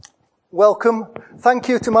Welcome. Thank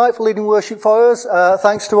you to Mike for leading worship for us.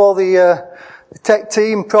 Thanks to all the tech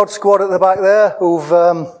team, prod squad at the back there who've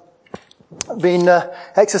been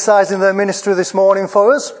exercising their ministry this morning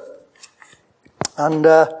for us. And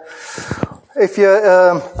if you're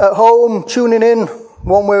at home tuning in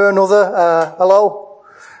one way or another, hello.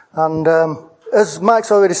 And as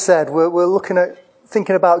Mike's already said, we're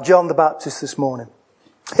thinking about John the Baptist this morning.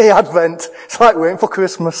 Hey, Advent. It's like waiting for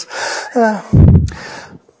Christmas.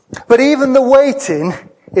 But even the waiting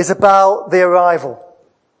is about the arrival.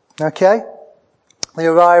 Okay? The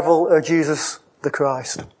arrival of Jesus the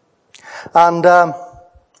Christ. And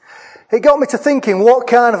it got me to thinking, what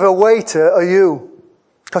kind of a waiter are you?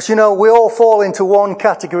 Because, we all fall into one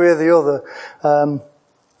category or the other.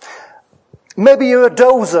 Maybe you're a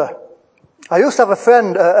dozer. I used to have a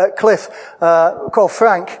friend at Cliff called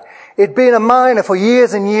Frank. He'd been a miner for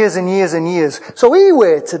years and years and years and years. So he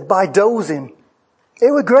waited by dozing. He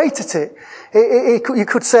was great at it. You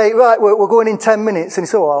could say, right, we're going in 10 minutes. And he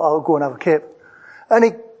said, I'll go and have a kip. And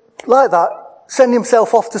he, like that, send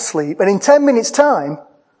himself off to sleep. And in 10 minutes' time,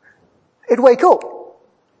 he'd wake up.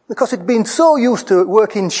 Because he'd been so used to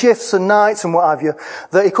working shifts and nights and what have you,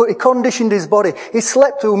 that he conditioned his body. He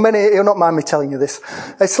slept through many, you'll not mind me telling you this,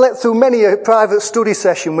 he slept through many a private study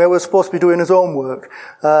session where we're supposed to be doing his own work.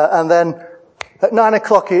 And then at 9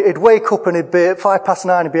 o'clock, he'd wake up and he'd be, at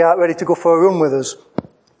 9:05, he'd be out ready to go for a run with us.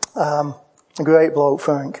 A great bloke,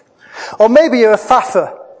 Frank. Or maybe you're a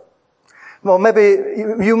faffer. Well, maybe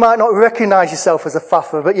you might not recognise yourself as a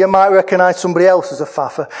faffer, but you might recognise somebody else as a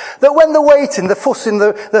faffer. That when they're waiting, they're fussing,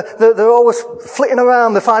 they're always flitting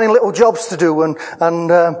around, they're finding little jobs to do,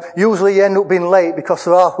 and usually you end up being late because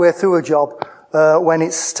they're halfway through a job when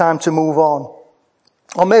it's time to move on.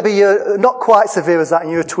 Or maybe you're not quite severe as that,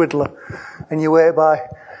 and you're a twiddler, and you wait by,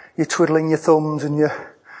 you're twiddling your thumbs, and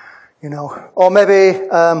or maybe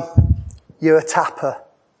you're a tapper.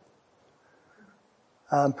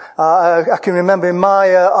 I can remember in my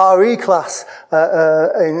RE class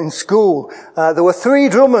in school, there were 3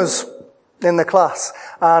 drummers in the class,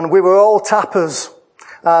 and we were all tappers.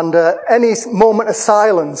 And any moment of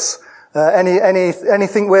silence,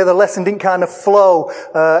 anything where the lesson didn't kind of flow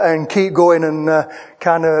and keep going, and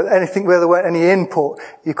kind of anything where there weren't any input,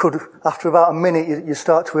 you could, after about a minute, you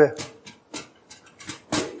start to hear.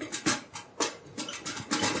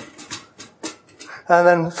 And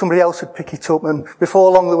then somebody else would pick it up, and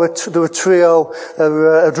before long there were a trio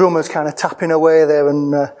of drummers kind of tapping away there,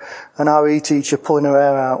 and an RE teacher pulling her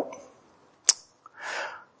hair out.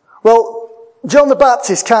 Well, John the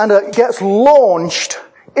Baptist kind of gets launched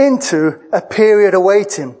into a period of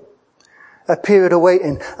waiting. A period of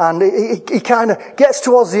waiting. And he kind of gets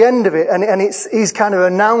towards the end of it, and he's kind of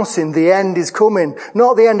announcing the end is coming.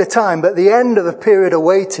 Not the end of time, but the end of the period of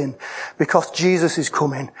waiting. Because Jesus is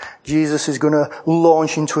coming. Jesus is going to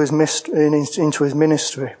launch into his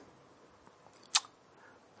ministry.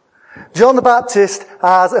 John the Baptist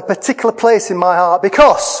has a particular place in my heart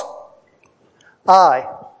because I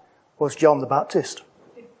was John the Baptist.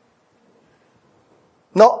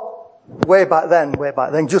 Not way back then,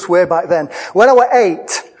 just way back then. When I was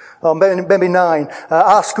 8, or maybe 9,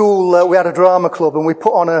 our school, we had a drama club, and we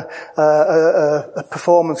put on a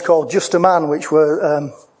performance called Just a Man, which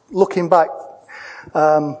were, looking back,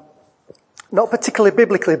 not particularly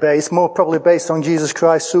biblically based, more probably based on Jesus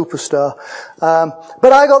Christ Superstar.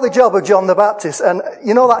 But I got the job of John the Baptist, and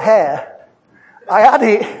you know that hair? I had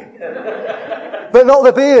it, but not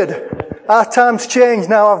the beard. Our times change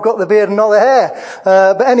now. I've got the beard and not the hair.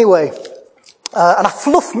 But anyway, and I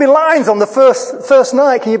fluffed my lines on the first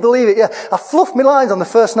night. Can you believe it? Yeah, I fluffed my lines on the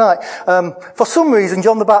first night. For some reason,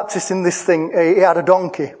 John the Baptist in this thing, he had a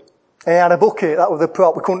donkey. He had a bucket. That was the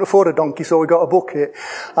prop. We couldn't afford a donkey, so we got a bucket.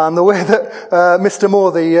 And the way that Mr.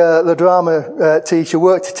 Moore, the drama teacher,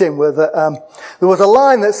 worked it in was that there was a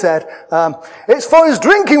line that said, "It's for his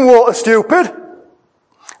drinking water, stupid."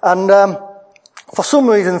 And for some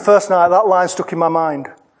reason, the first night, that line stuck in my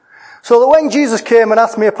mind. So that when Jesus came and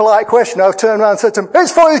asked me a polite question, I turned around and said to him,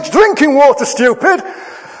 "It's for his drinking water, stupid."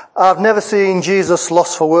 I've never seen Jesus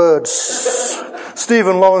lost for words.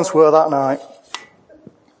 Stephen Lawrence were that night.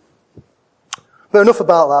 But enough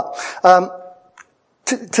about that.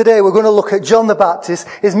 Today we're going to look at John the Baptist,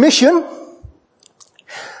 his mission,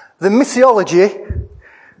 the missiology,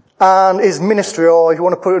 and his ministry, or if you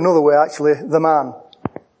want to put it another way, actually, the man.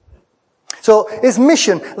 So, his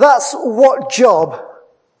mission, that's what job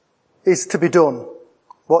is to be done.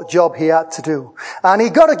 What job he had to do. And he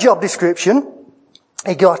got a job description.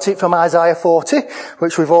 He got it from Isaiah 40,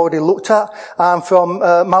 which we've already looked at, and from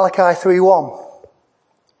Malachi 3:1.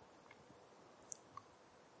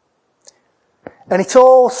 And it's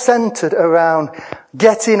all centered around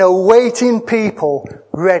getting a waiting people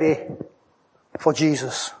ready for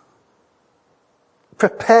Jesus.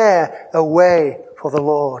 Prepare a way for the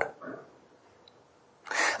Lord.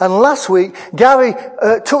 And last week, Gary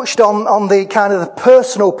touched on the kind of the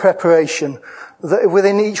personal preparation that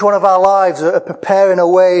within each one of our lives are preparing a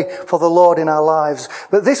way for the Lord in our lives.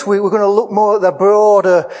 But this week, we're going to look more at the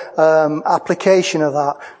broader application of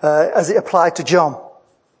that as it applied to John.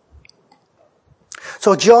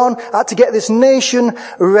 So John had to get this nation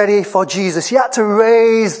ready for Jesus. He had to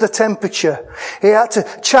raise the temperature. He had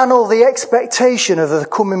to channel the expectation of the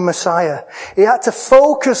coming Messiah. He had to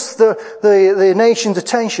focus the nation's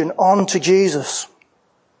attention onto Jesus.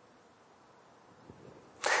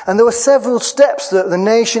 And there were several steps that the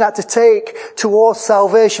nation had to take towards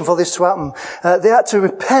salvation for this to happen. They had to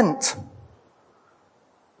repent.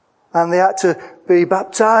 And they had to be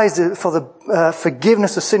baptized for the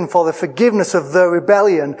forgiveness of sin, for the forgiveness of their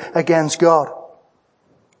rebellion against God.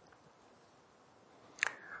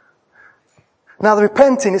 Now the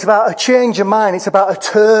repenting, it's about a change of mind, it's about a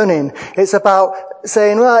turning, it's about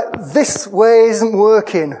saying, right, this way isn't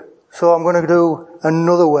working, so I'm going to do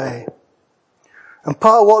another way. And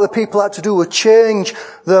part of what the people had to do was change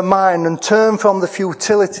their mind and turn from the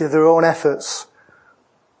futility of their own efforts.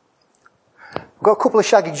 I've got a couple of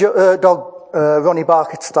shaggy dog Ronnie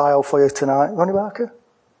Barker style for you tonight. Ronnie Barker?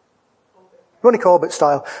 Ronnie Corbett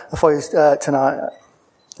style for you tonight,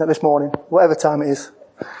 this morning, whatever time it is.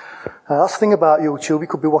 That's the thing about YouTube, you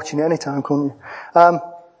could be watching it any time, couldn't you?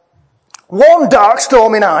 One dark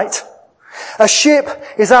stormy night, a ship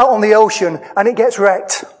is out on the ocean and it gets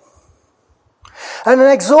wrecked. And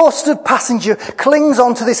an exhausted passenger clings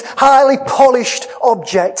onto this highly polished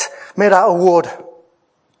object made out of wood.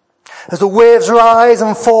 As the waves rise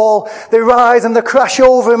and fall, they rise and they crash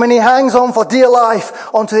over him, and he hangs on for dear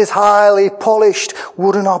life onto this highly polished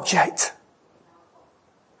wooden object.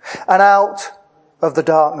 And out of the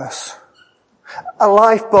darkness, a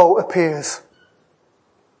lifeboat appears,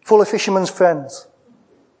 full of fishermen's friends.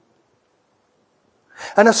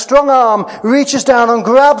 And a strong arm reaches down and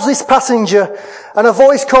grabs this passenger, and a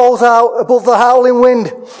voice calls out above the howling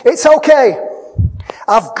wind, "It's okay.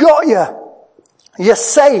 I've got you. You're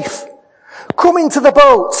safe. Come into the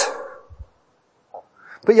boat.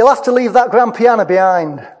 But you'll have to leave that grand piano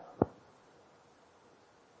behind."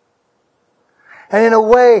 And in a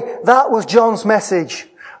way, that was John's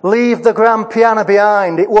message. Leave the grand piano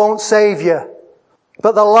behind. It won't save you.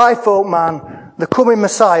 But the lifeboat man, the coming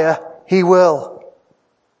Messiah, he will.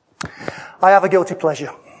 I have a guilty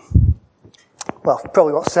pleasure. Well,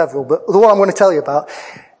 probably got several, but the one I'm going to tell you about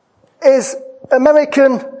is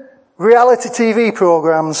American reality TV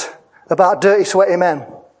programs about dirty, sweaty men.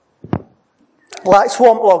 Like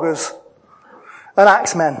swamp loggers and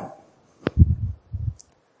axemen.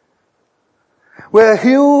 Where a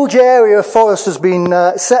huge area of forest has been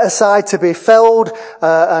set aside to be felled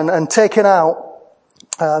and taken out.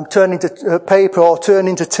 Turned into paper or turned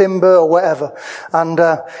into timber or whatever. And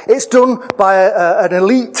it's done by an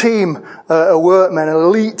elite team of workmen, an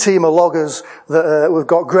elite team of loggers that have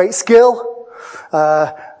got great skill,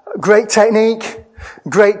 great technique,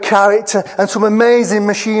 great character, and some amazing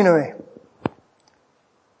machinery.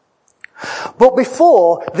 But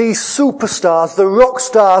before these superstars, the rock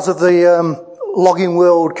stars of the logging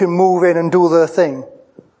world can move in and do their thing,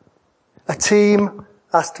 a team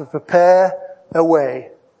has to prepare a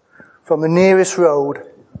way from the nearest road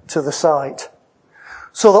to the site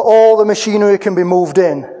so that all the machinery can be moved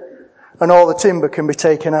in and all the timber can be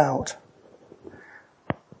taken out.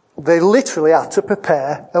 They literally have to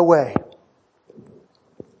prepare a way.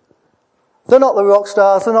 They're not the rock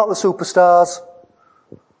stars, they're not the superstars.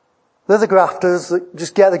 They're the grafters that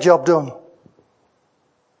just get the job done.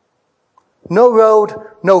 No road,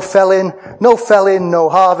 no felling, no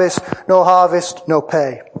harvest, no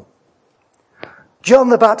pay. John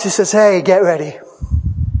the Baptist says, hey, get ready.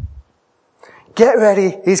 Get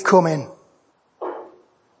ready, he's coming.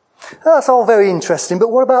 That's all very interesting,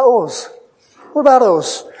 but what about us? What about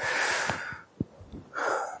us?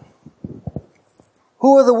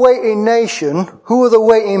 Who are the waiting nation? Who are the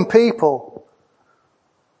waiting people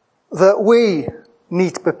that we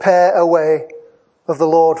need to prepare a way of the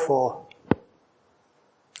Lord for?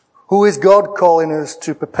 Who is God calling us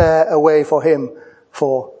to prepare a way for Him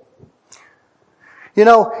for? You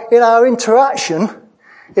know, in our interaction,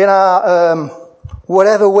 in our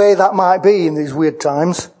whatever way that might be in these weird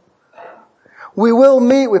times, we will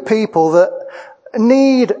meet with people that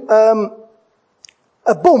need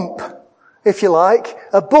a bump, if you like,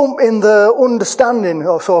 a bump in the understanding,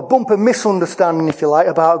 or so a bump of misunderstanding, if you like,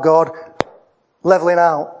 about God, levelling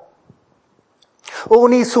out. Or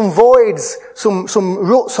we need some voids, some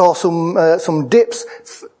ruts or some dips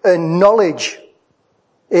in knowledge,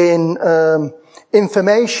 in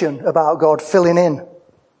information about God filling in.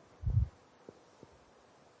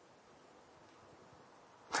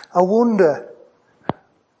 I wonder,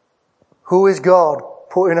 who is God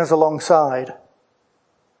putting us alongside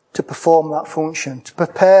to perform that function, to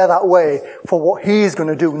prepare that way for what He's going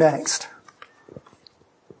to do next?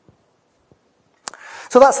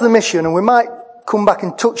 So that's the mission, and we might come back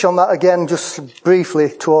and touch on that again just briefly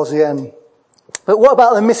towards the end. But what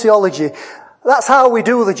about the missiology? That's how we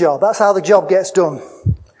do the job. That's how the job gets done.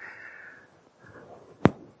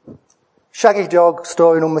 Shaggy Dog,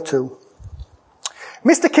 story number 2.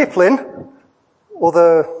 Mr. Kipling,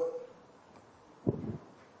 other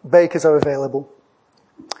bakers are available,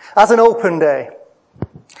 has an open day.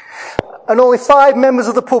 And only 5 members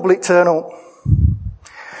of the public turn up.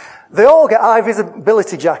 They all get high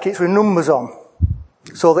visibility jackets with numbers on,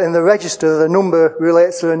 so that in the register the number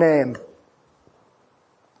relates to their name.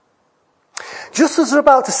 Just as they're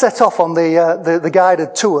about to set off on the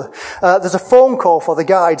guided tour, there's a phone call for the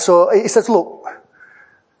guide. So he says, look,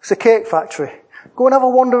 it's a cake factory. Go and have a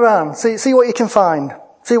wander around. See what you can find.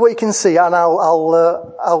 See what you can see, and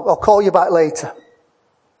I'll call you back later.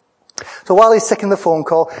 So while he's taking the phone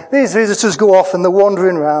call, these visitors go off and they're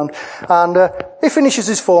wandering around, and he finishes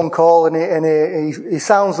his phone call and he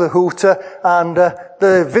sounds the hooter, and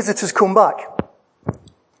the visitors come back.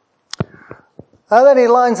 And then he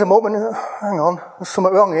lines them up and, hang on, there's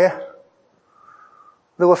something wrong here.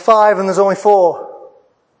 There were 5 and there's only 4.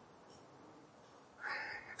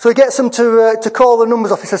 So he gets them to call the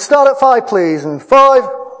numbers off. He says, start at 5, please. And 5,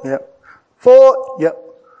 yep. 4, yep.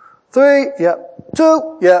 3, yep.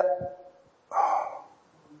 2, yep.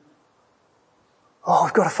 Oh,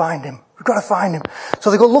 we've got to find him. We've got to find him.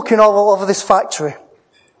 So they go looking all over this factory.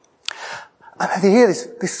 And they hear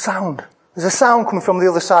this sound. There's a sound coming from the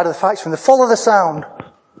other side of the factory. And they follow the sound.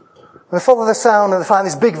 And they follow the sound and they find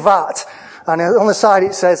this big vat. And on the side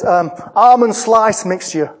it says, almond slice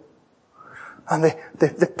mixture. And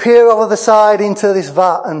they peer over the side into this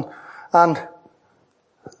vat, and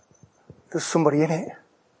there's somebody in it.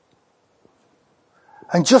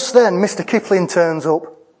 And just then, Mr. Kipling turns up.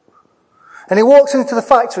 And he walks into the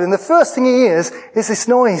factory, and the first thing he hears is this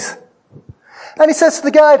noise. And he says to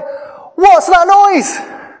the guide, what's that noise?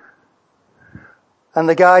 And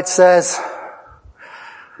the guide says,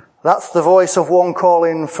 that's the voice of one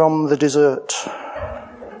calling from the desert.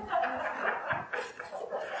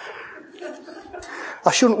 I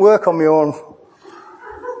shouldn't work on my own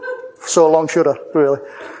for so long, should I? Really?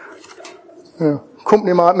 Yeah.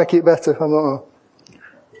 Company might make it better, I don't know.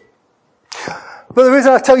 But the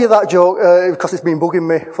reason I tell you that joke, because it's been bugging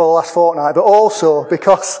me for the last fortnight, but also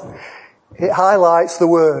because it highlights the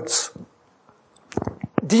words.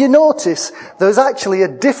 Do you notice there's actually a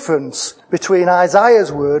difference between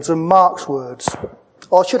Isaiah's words and Mark's words?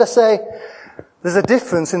 Or should I say, there's a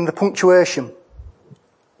difference in the punctuation.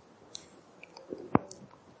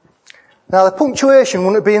 Now, the punctuation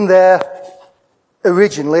wouldn't have been there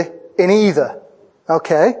originally in either.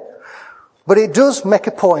 Okay? But it does make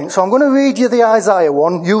a point. So I'm going to read you the Isaiah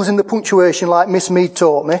one using the punctuation like Miss Mead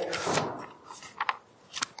taught me.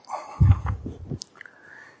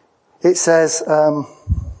 It says, a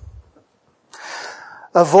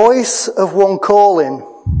voice of one calling,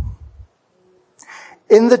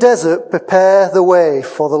 in the desert prepare the way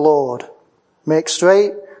for the Lord. Make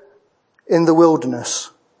straight in the wilderness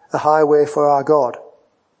a highway for our God.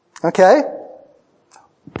 Okay?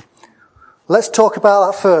 Let's talk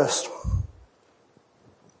about that first.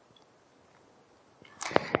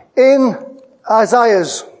 In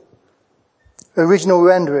Isaiah's original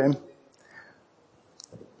rendering,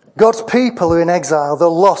 God's people are in exile. They're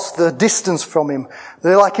lost. They're distant from Him.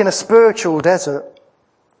 They're like in a spiritual desert.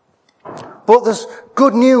 But there's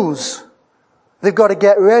good news. They've got to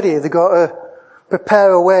get ready. They've got to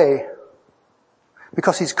prepare a way.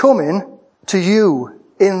 Because He's coming to you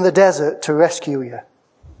in the desert to rescue you.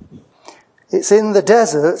 It's in the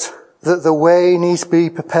desert that the way needs to be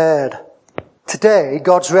prepared. Today,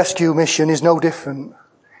 God's rescue mission is no different.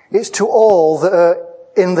 It's to all that are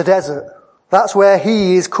in the desert. That's where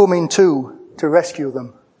He is coming to rescue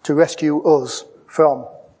them, to rescue us from.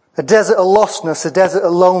 A desert of lostness, a desert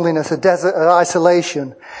of loneliness, a desert of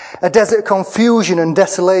isolation, a desert of confusion and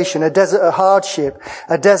desolation, a desert of hardship,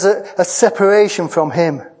 a desert of separation from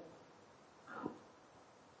Him.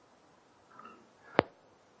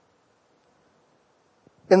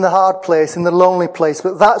 In the hard place, in the lonely place,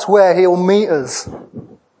 but that's where He'll meet us.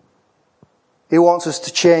 He wants us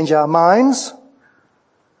to change our minds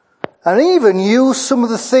and even use some of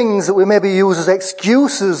the things that we maybe use as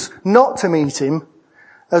excuses not to meet him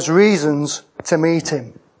as reasons to meet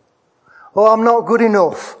him. Oh, I'm not good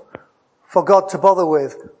enough for God to bother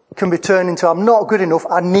with. Can be turned into, I'm not good enough,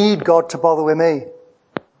 I need God to bother with me.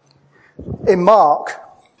 In Mark,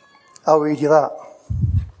 I'll read you that.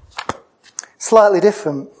 Slightly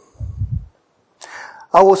different.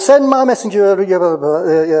 I will send my messenger,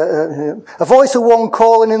 a voice of one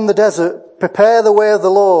calling in the desert, prepare the way of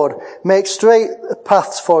the Lord, make straight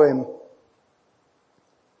paths for him.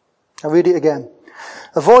 I'll read it again.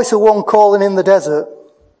 A voice of one calling in the desert,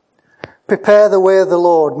 prepare the way of the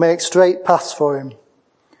Lord, make straight paths for him.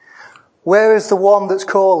 Where is the one that's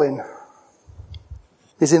calling?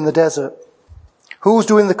 Is in the desert. Who's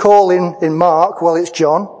doing the calling in Mark? Well, it's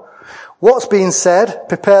John. What's being said?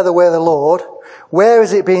 Prepare the way of the Lord. Where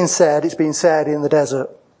is it being said? It's being said in the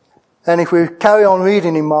desert. And if we carry on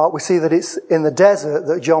reading in Mark, we see that it's in the desert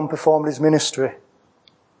that John performed his ministry.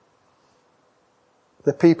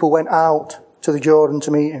 The people went out to the Jordan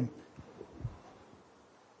to meet him.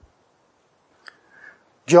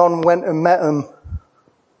 John went and met them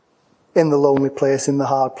in the lonely place, in the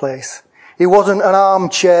hard place. He wasn't an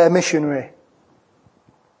armchair missionary.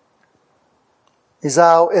 He's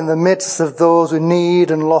out in the midst of those with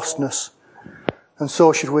need and lostness. And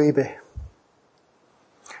so should we be.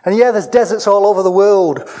 And yeah, there's deserts all over the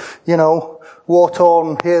world,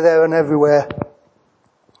 war-torn here, there and everywhere.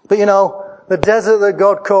 But the desert that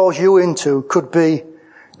God calls you into could be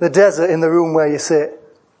the desert in the room where you sit.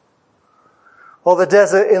 Or the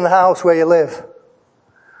desert in the house where you live.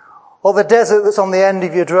 Or the desert that's on the end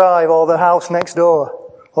of your drive, or the house next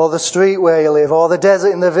door. Or the street where you live, or the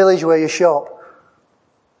desert in the village where you shop.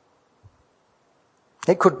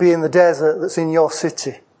 It could be in the desert that's in your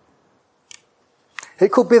city.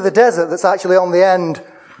 It could be the desert that's actually on the end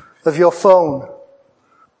of your phone,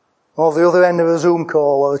 or the other end of a Zoom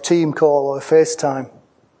call, or a team call, or a FaceTime.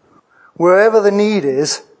 Wherever the need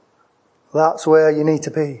is, that's where you need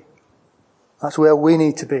to be. That's where we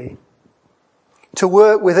need to be. To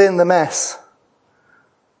work within the mess,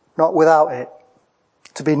 not without it.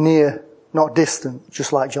 To be near, not distant,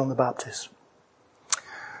 just like John the Baptist.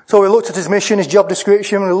 So we looked at his mission, his job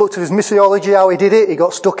description, we looked at his missiology, how he did it. He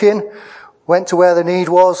got stuck in, went to where the need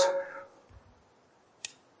was.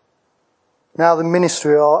 Now the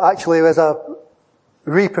ministry, or actually as I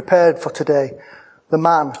re-prepared for today, the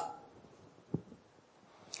man.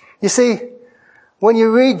 You see, when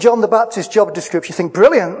you read John the Baptist's job description, you think,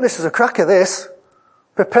 brilliant, this is a cracker, this.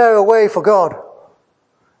 Prepare a way for God.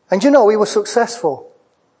 And he was successful.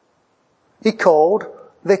 He called,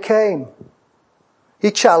 they came.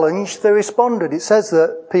 He challenged, they responded. It says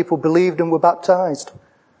that people believed and were baptized.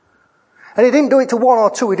 And he didn't do it to one or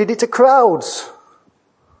two, he did it to crowds.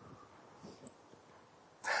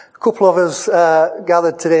 A couple of us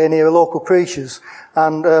gathered today near local preachers,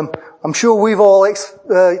 and I'm sure we've all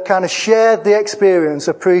kind of shared the experience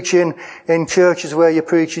of preaching in churches where you're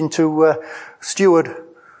preaching to steward,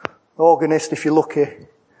 organist if you're lucky,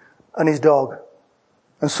 and his dog.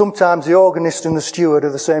 And sometimes the organist and the steward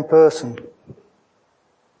are the same person.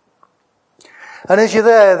 And as you're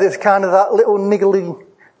there, there's kind of that little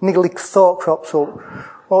niggly thought crops up.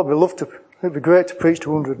 Oh, it'd be great to preach to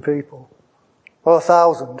 100 people. Or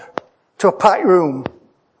 1,000. To a packed room.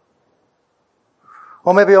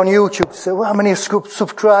 Or maybe on YouTube, say, well, how many have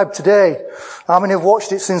subscribed today? How many have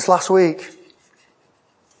watched it since last week?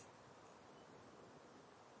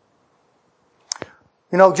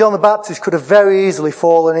 John the Baptist could have very easily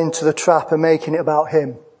fallen into the trap of making it about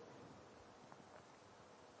him.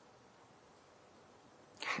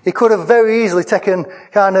 He could have very easily taken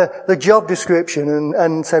kind of the job description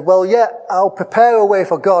and said, well, yeah, I'll prepare a way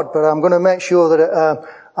for God, but I'm going to make sure that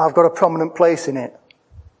I've got a prominent place in it.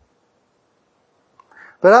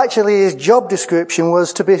 But actually his job description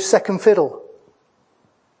was to be second fiddle.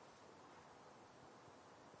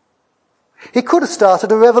 He could have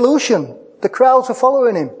started a revolution. The crowds were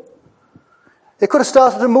following him. He could have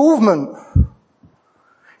started a movement.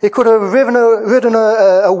 He could have ridden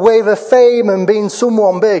a wave of fame and been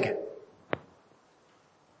someone big.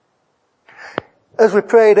 As we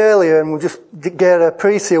prayed earlier, and we'll just get a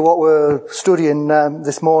preview of what we're studying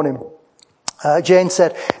this morning, Jane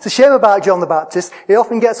said, it's a shame about John the Baptist. He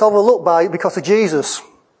often gets overlooked because of Jesus.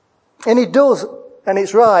 And he does, and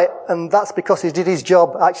it's right, and that's because he did his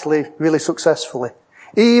job actually really successfully.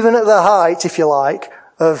 Even at the height, if you like,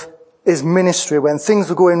 of his ministry, when things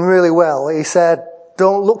were going really well, he said,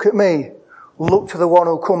 don't look at me, look to the one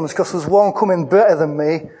who comes, because there's one coming better than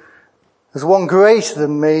me, there's one greater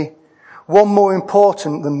than me, one more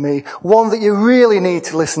important than me, one that you really need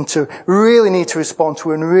to listen to, really need to respond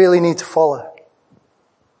to, and really need to follow.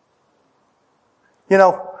 You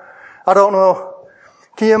know, I don't know,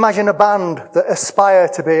 can you imagine a band that aspire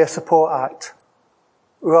to be a support act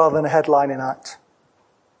rather than a headlining act?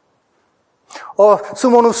 Or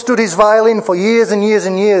someone who studies violin for years and years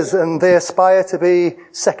and years and they aspire to be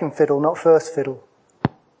second fiddle, not first fiddle.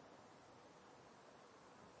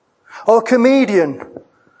 Or a comedian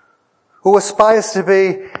who aspires to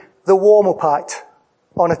be the warm-up act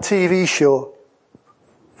on a TV show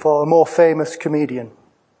for a more famous comedian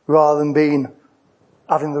rather than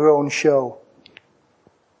having their own show.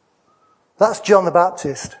 That's John the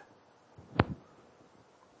Baptist.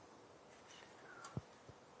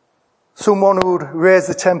 Someone who would raise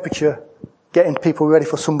the temperature, getting people ready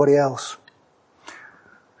for somebody else.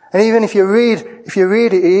 And even if you read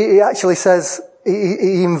it, he actually says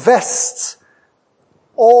he invests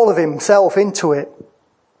all of himself into it.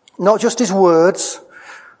 Not just his words,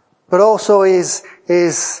 but also his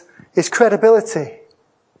credibility.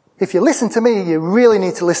 If you listen to me, you really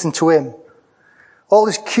need to listen to him. All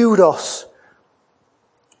this kudos.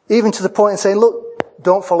 Even to the point of saying, look,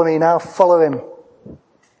 don't follow me now, follow him.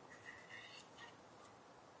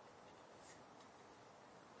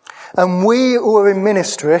 And we who are in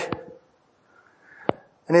ministry,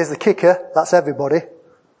 and here's the kicker, that's everybody,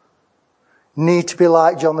 need to be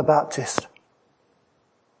like John the Baptist.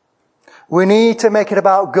 We need to make it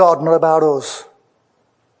about God, not about us.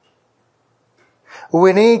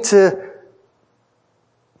 We need to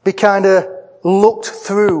be kind of looked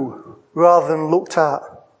through rather than looked at,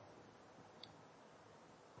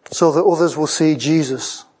 so that others will see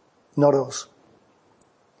Jesus, not us.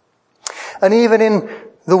 And even in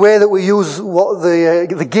the way that we use what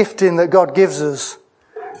the gifting that God gives us,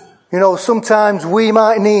 you know, sometimes we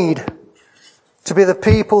might need to be the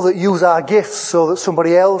people that use our gifts so that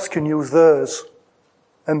somebody else can use theirs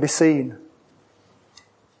and be seen.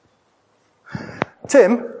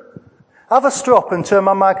 Tim, have a strop and turn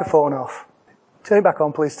my microphone off. Turn it back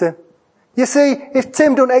on, please, Tim. You see, if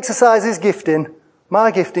Tim don't exercise his gifting,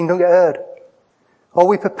 my gifting don't get heard. Are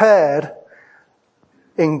we prepared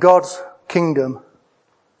in God's kingdom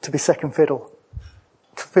to be second fiddle?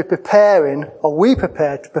 To be preparing, are we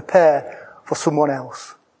prepared to prepare for someone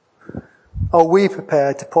else? Are we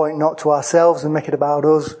prepared to point not to ourselves and make it about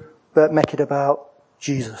us, but make it about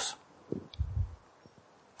Jesus?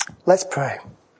 Let's pray.